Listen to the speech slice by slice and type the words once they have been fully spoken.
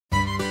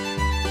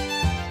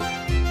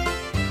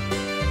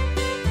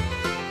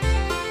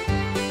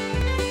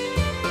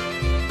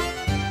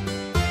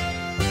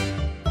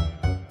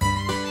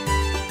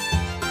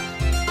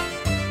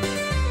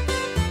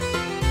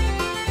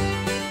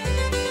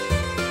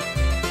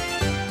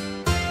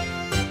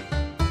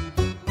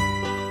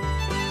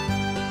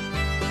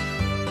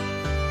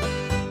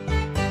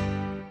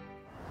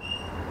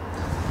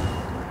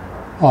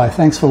Hi,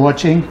 thanks for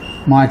watching.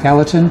 Mike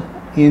Allerton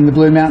in the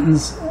Blue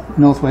Mountains,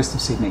 northwest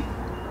of Sydney.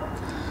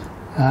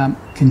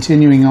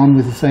 Continuing on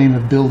with the theme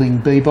of building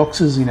bee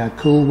boxes in our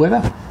cool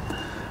weather.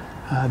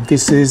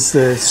 This is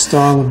the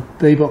style of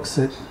bee box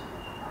that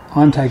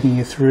I'm taking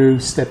you through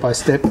step by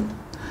step.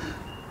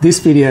 This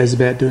video is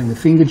about doing the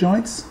finger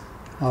joints.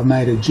 I've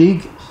made a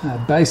jig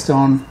based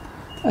on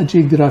a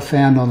jig that I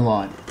found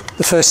online.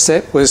 The first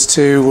step was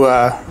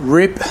to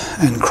rip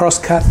and cross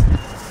cut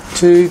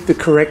to the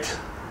correct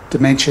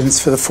dimensions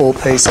for the 4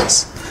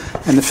 pieces.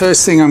 And the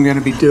first thing I'm going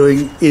to be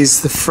doing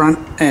is the front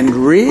and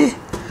rear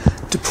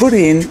to put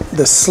in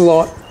the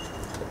slot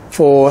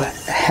for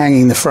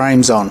hanging the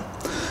frames on.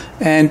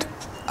 And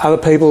other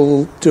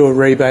people do a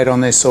rebate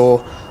on this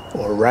or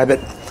a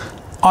rabbet.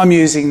 I'm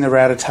using the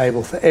router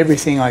table for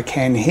everything I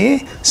can here,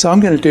 so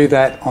I'm going to do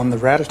that on the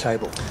router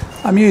table.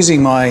 I'm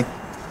using my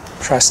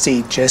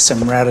trusty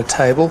Jessam router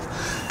table,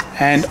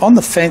 and on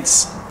the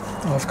fence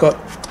I've got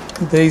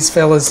these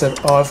fellas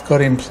that I've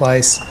got in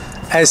place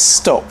as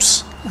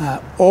stops.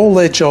 All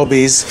their job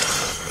is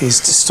to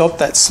stop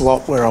that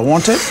slot where I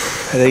want it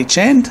at each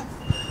end.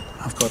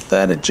 I've got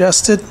that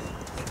adjusted,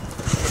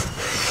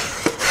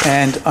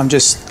 and I'm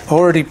just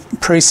already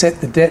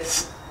preset the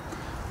depth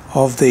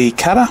of the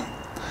cutter,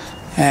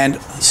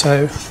 and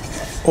so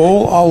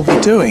all I'll be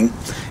doing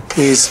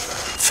is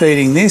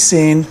feeding this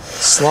in,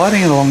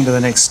 sliding it along to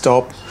the next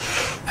stop,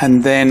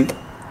 and then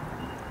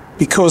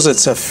because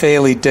it's a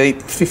fairly deep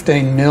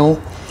 15mm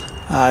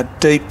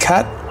deep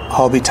cut,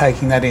 I'll be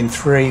taking that in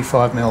 3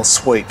 5mm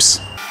sweeps.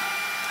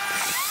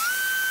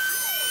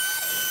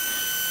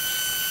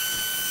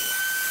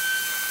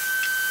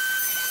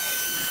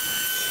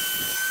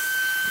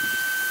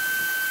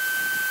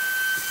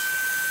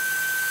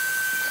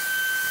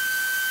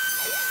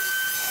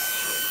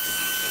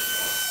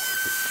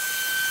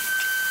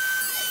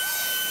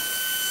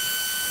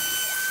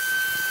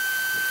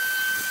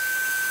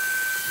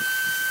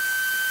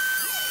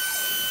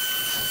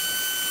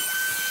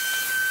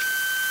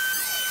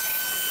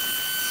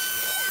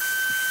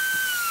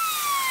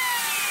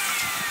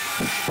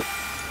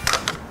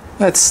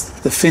 That's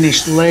the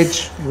finished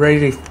ledge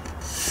ready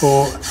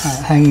for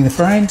hanging the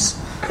frames,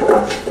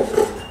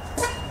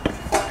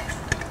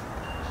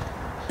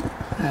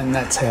 and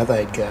that's how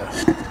they'd go.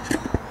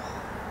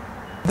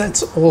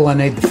 That's all I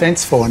need the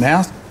fence for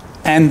now,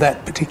 and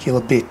that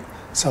particular bit.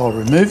 So I'll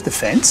remove the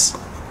fence.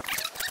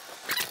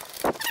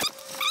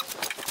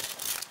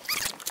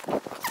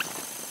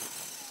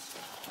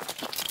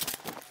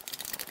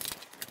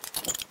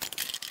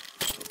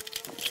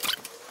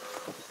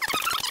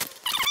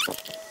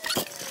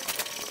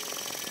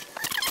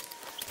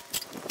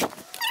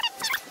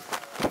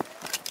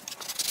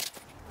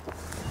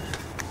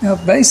 Now,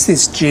 I've based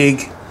this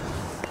jig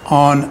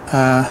on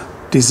a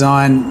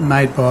design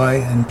made by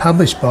and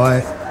published by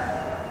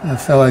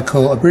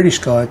a British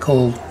guy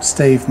called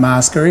Steve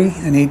Maskery,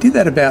 and he did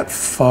that about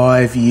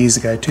 5 years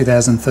ago,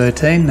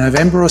 2013,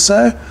 November or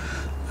so.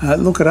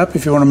 Look it up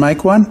if you want to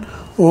make one,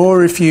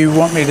 or if you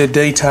want me to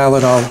detail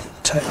it,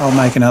 I'll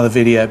make another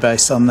video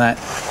based on that.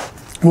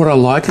 What I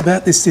like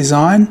about this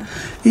design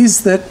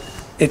is that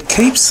it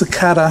keeps the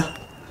cutter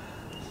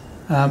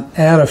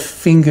out of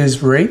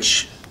fingers'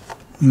 reach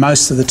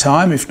most of the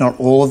time, if not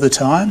all of the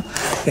time.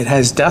 It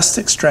has dust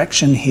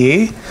extraction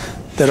here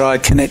that I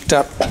connect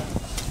up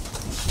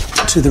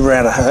to the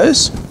router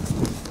hose,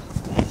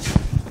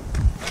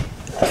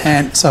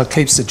 and so it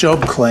keeps the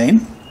job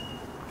clean.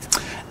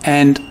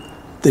 And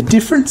the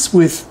difference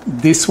with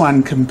this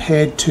one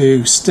compared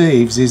to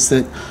Steve's is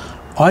that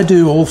I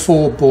do all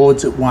 4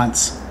 boards at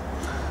once,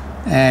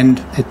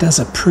 and it does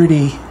a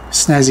pretty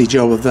snazzy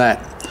job of that.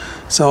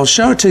 So I'll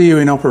show it to you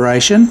in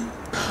operation.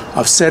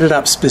 I've set it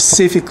up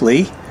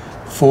specifically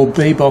for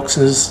bee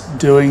boxes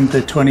doing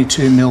the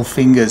 22mm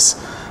fingers.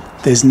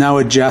 There's no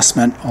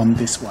adjustment on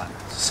this one.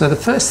 So the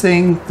first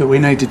thing that we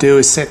need to do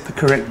is set the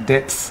correct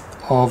depth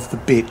of the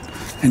bit,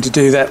 and to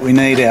do that we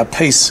need our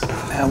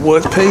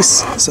work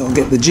piece. So I'll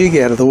get the jig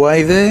out of the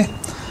way there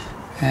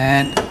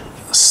and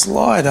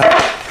slide up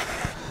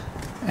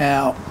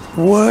our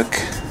work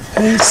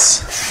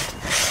piece,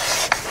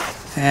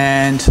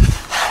 and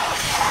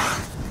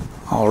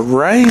I'll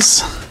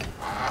raise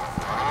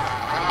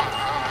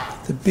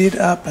the bit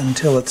up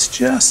until it's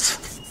just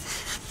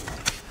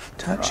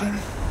touching.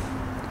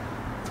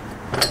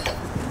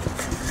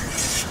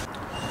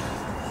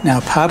 Now,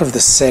 part of the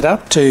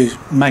setup to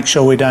make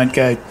sure we don't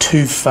go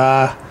too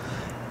far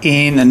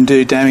in and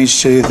do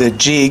damage to the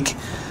jig,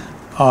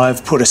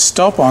 I've put a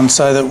stop on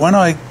so that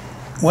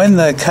when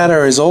the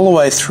cutter is all the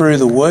way through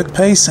the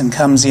workpiece and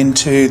comes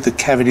into the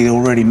cavity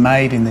already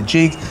made in the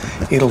jig,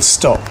 it'll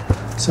stop.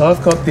 So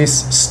I've got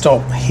this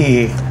stop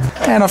here,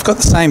 and I've got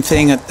the same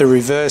thing at the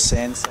reverse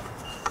end.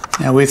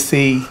 Now, with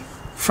the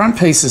front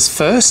pieces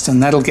first,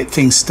 and that'll get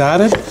things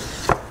started,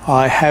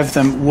 I have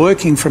them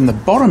working from the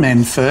bottom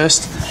end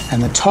first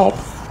and the top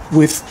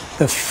with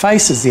the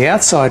faces, the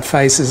outside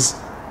faces,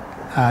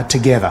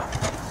 together.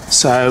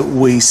 So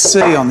we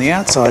see on the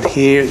outside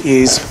here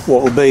is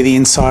what will be the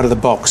inside of the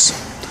box.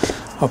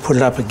 I'll put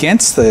it up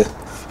against the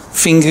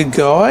finger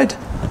guide,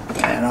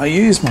 and I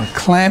use my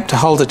clamp to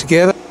hold it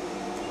together.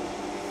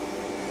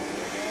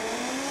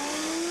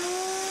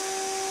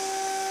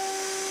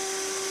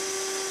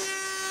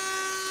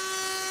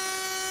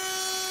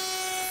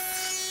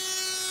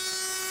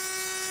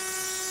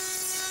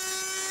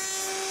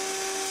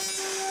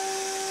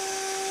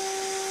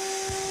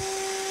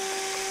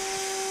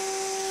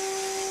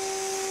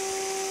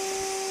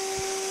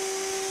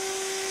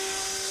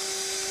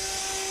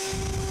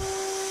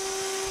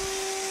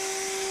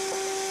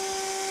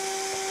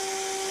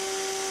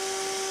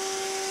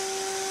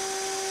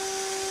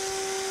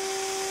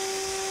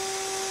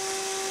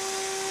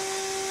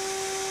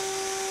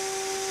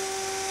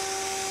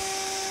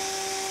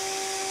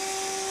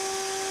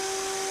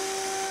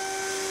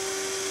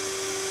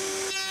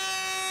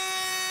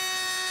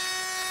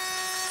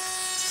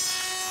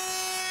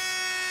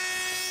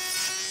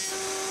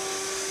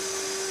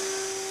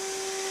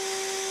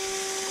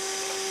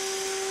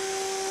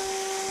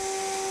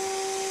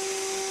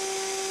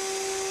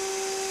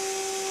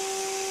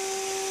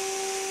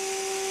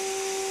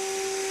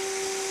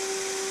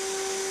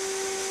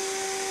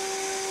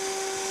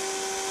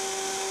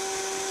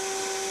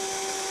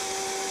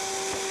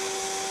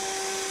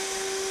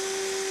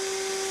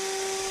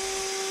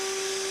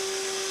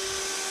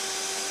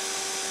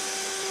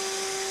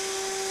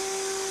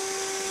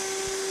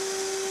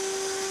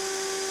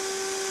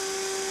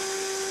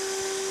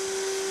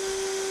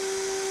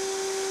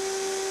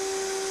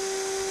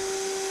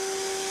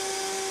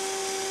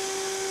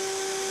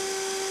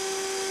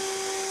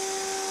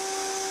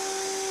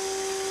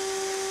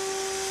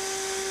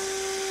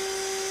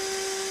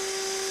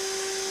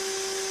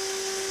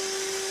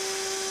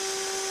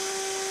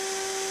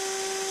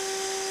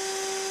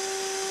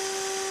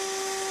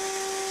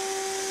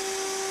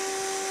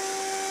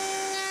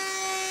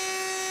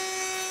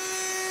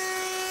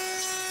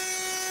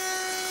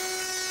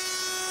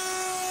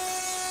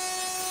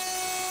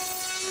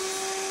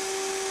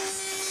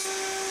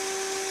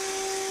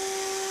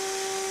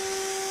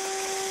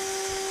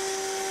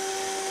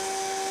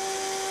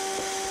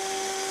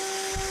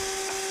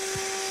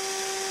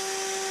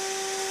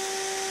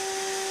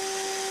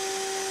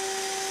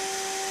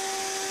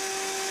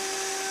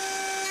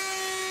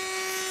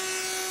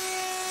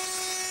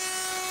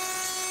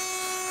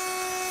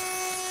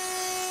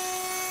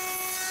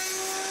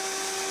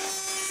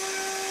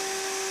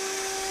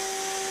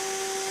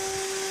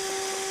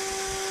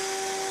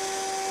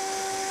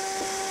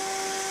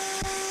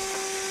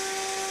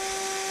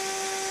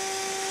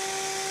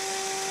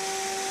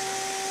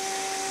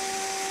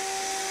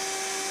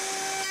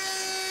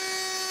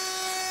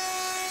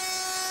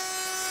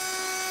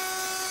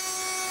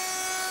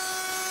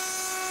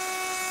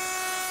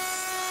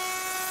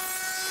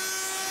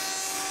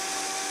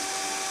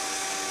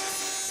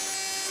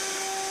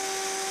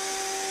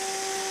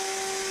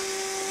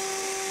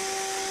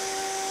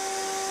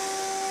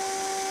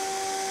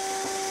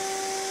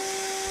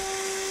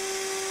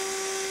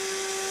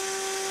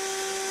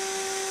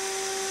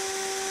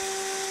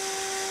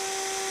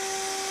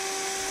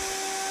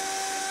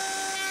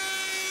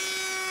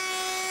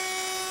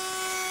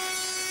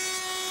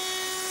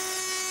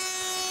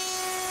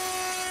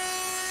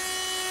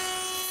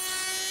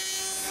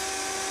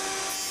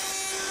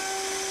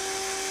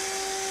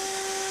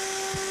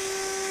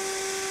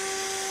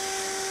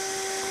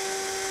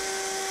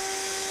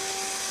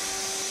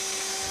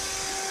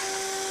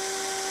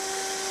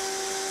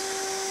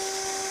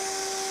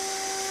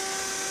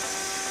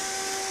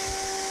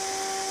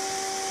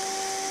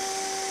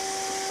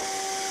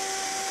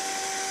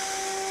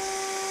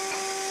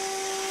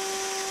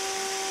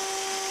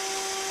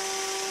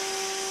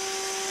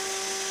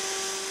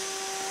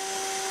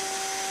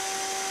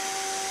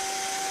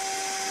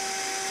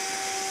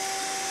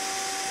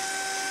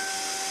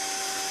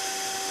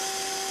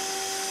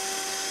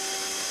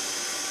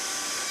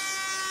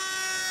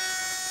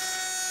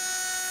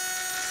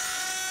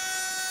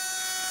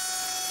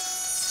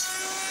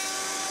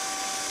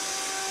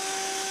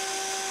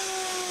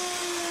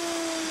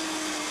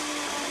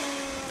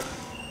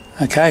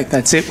 Okay,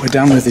 that's it. We're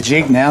done with the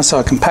jig now, so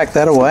I can pack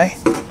that away.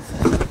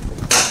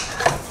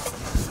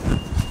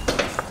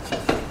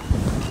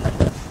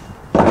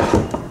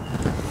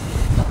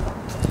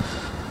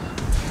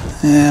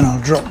 And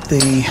I'll drop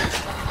the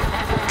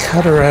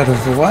cutter out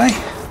of the way.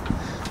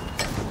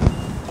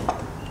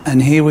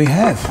 And here we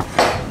have.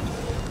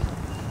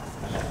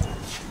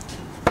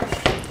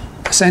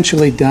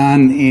 Essentially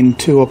done in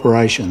 2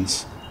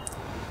 operations.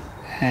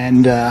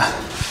 And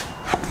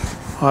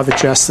I've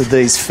adjusted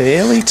these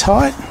fairly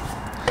tight.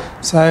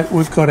 So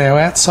we've got our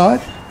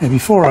outside. Now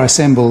before I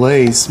assemble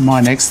these,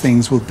 my next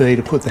things would be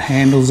to put the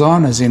handles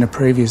on, as in a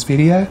previous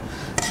video,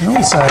 and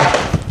also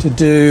to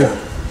do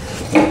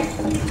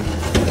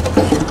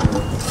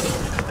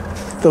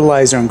the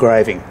laser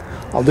engraving.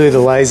 I'll do the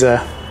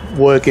laser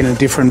work in a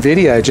different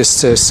video just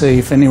to see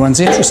if anyone's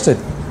interested.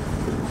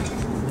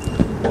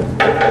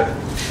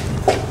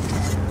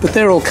 But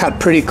they're all cut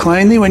pretty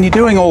cleanly. When you're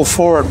doing all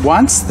 4 at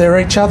once, they're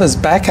each other's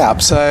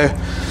backup. So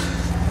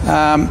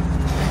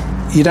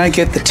you don't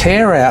get the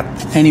tear out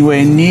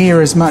anywhere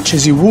near as much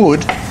as you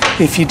would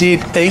if you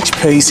did each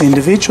piece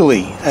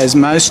individually, as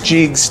most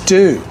jigs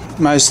do,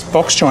 most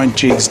box joint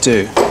jigs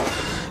do.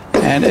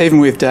 And even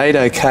with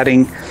dado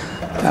cutting,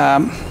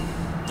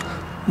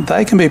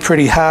 they can be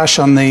pretty harsh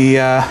on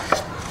the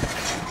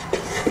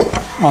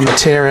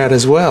tear out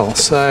as well.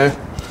 So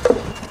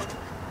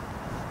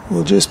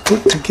we'll just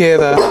put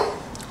together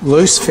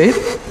loose fit.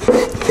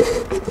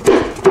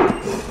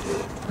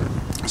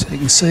 So you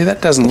can see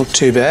that doesn't look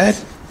too bad.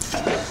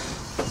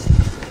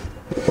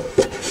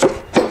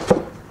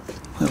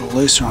 A little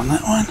looser on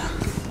that one.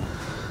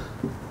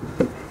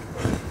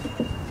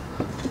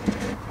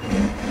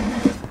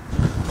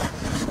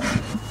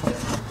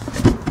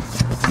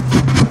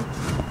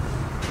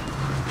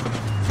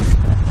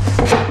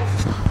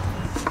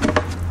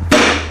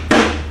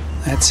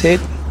 That's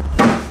it.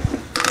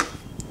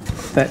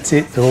 That's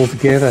it, they're all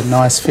together,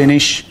 nice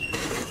finish.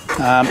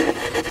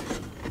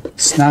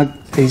 Snug,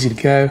 easy to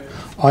go.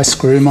 I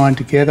screw mine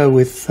together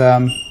with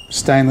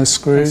stainless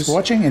screws. Thanks for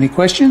watching. Any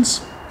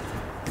questions?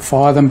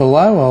 Fire them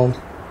below, I'll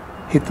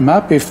hit them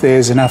up. If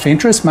there's enough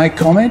interest, make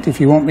comment. If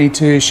you want me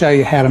to show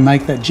you how to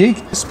make that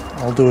jig,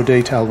 I'll do a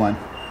detailed one.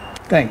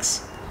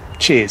 Thanks.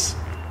 Cheers.